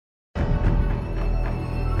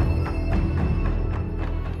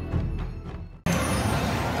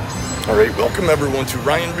Alright, welcome everyone to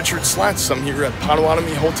Ryan Richard Slots. I'm here at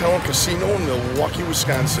Potawatomi Hotel and Casino in Milwaukee,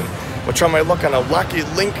 Wisconsin. I'll try my luck on a Lock-It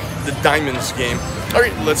Link, the Diamonds game.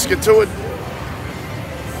 Alright, let's get to it.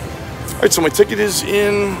 Alright, so my ticket is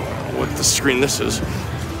in, what the screen this is.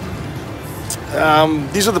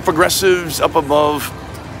 These are the progressives up above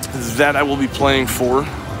that I will be playing for.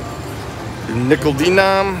 Nickel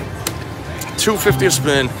denom, $2.50 a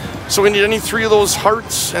spin. So we need any three of those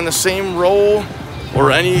hearts in the same row, or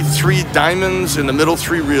any three diamonds in the middle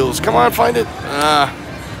three reels. Come on, find it.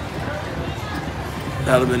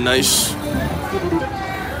 That'd have been nice.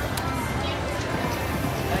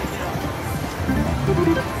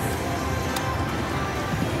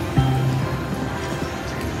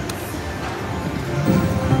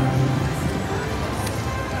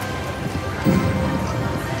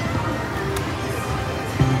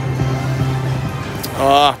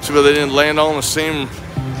 Too bad they didn't land all in the same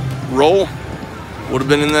row. Would have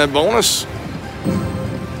been in that bonus.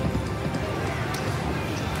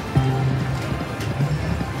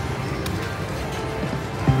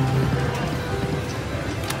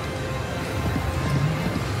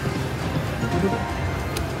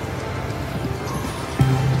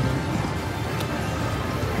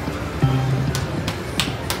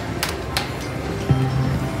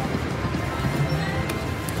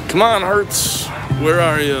 Come on, Hearts. Where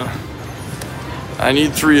are you? I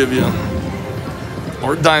need three of you.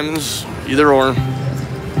 Or diamonds, either or. All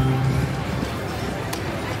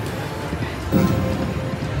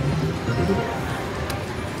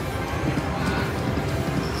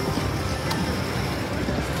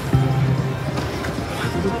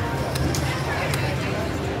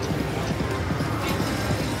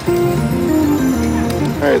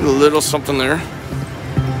right, a little something there.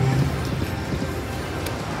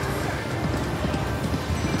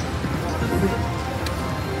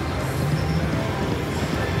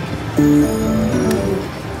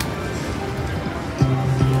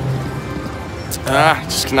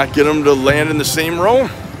 Just cannot get them to land in the same row.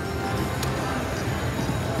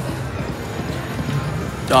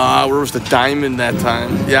 Where was the diamond that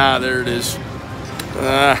time? Yeah, there it is.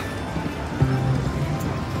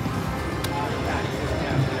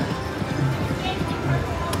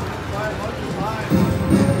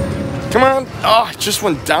 Come on. Oh, it just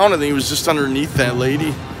went down. I think it was just underneath that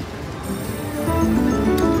lady.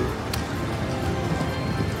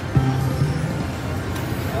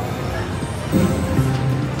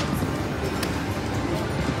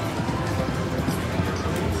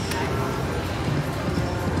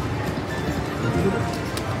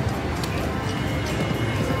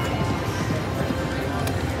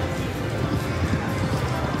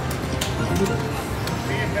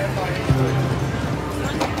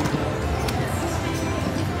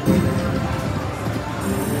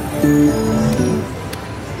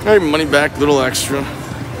 All right, money back, little extra.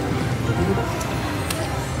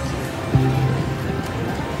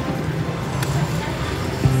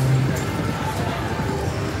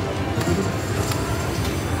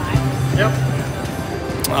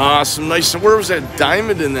 Yep. Some nice. Where was that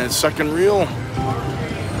diamond in that second reel?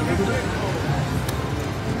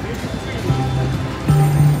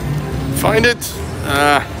 Find it.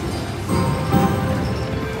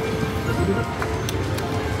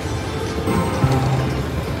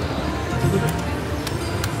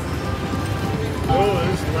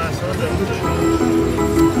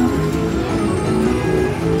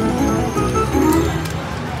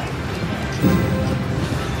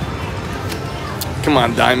 Come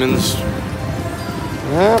on, diamonds.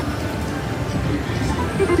 Yep.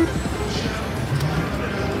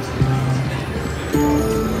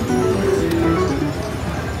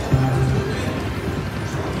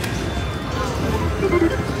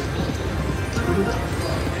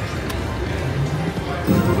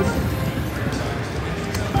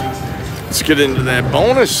 Let's get into that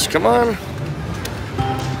bonus. Come on.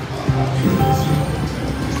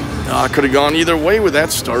 Could have gone either way with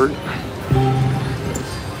that start.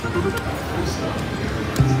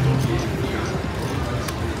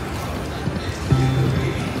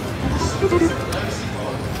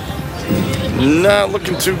 Not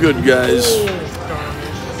looking too good, guys.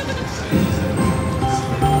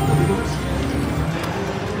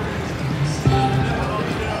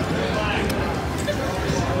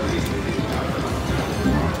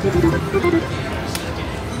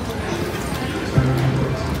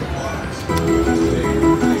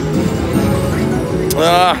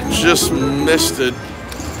 Just missed it.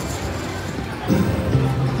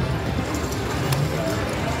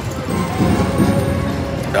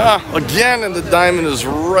 Again, and the diamond is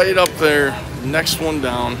right up there. Next one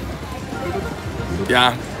down.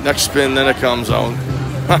 Yeah, next spin, then it comes out.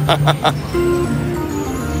 Come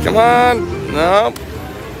on. Nope.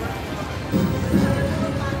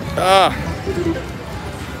 Ah.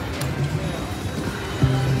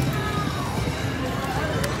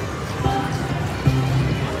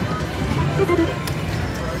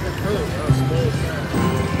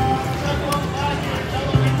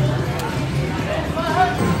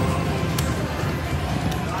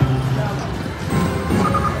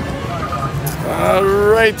 All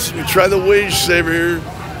right, we try the wage saver here.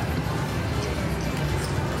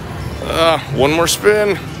 One more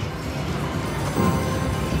spin.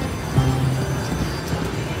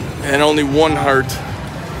 And only one heart.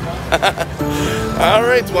 All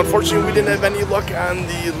right, well, unfortunately we didn't have any luck on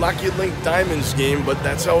the Lucky Link Diamonds game, but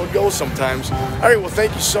that's how it goes sometimes. All right, well,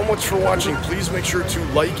 thank you so much for watching. Please make sure to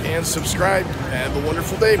like and subscribe. Have a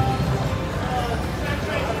wonderful day.